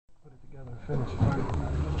Finish.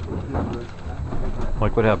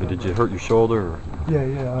 Mike, what happened? Did you hurt your shoulder? Or?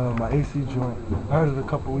 Yeah, my AC joint. I heard it a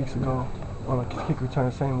couple weeks ago on a kick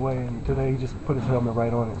return, same way, and today he just put his helmet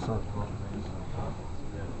right on it. So,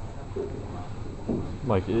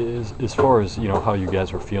 Mike, as far as how you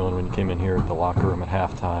guys were feeling when you came in here at the locker room at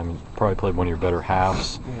halftime, you probably played one of your better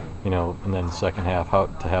halves, yeah. And then the second half, how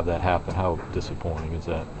to have that happen? How disappointing is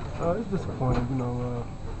that? It's disappointing,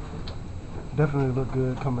 Definitely looked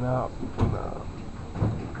good coming out.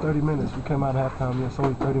 30 minutes. We came out at halftime. It's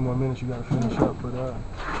only 30 more minutes you got to finish up. But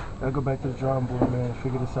gotta go back to the drawing board, man.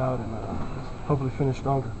 Figure this out and hopefully finish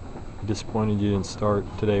stronger. Disappointed you didn't start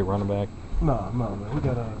today, running back? No, man. We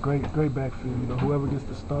got a great backfield. Whoever gets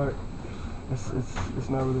to start, it's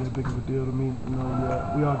not really that big of a deal to me.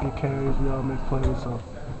 We all get carries, we all make plays. So,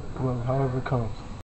 however it comes.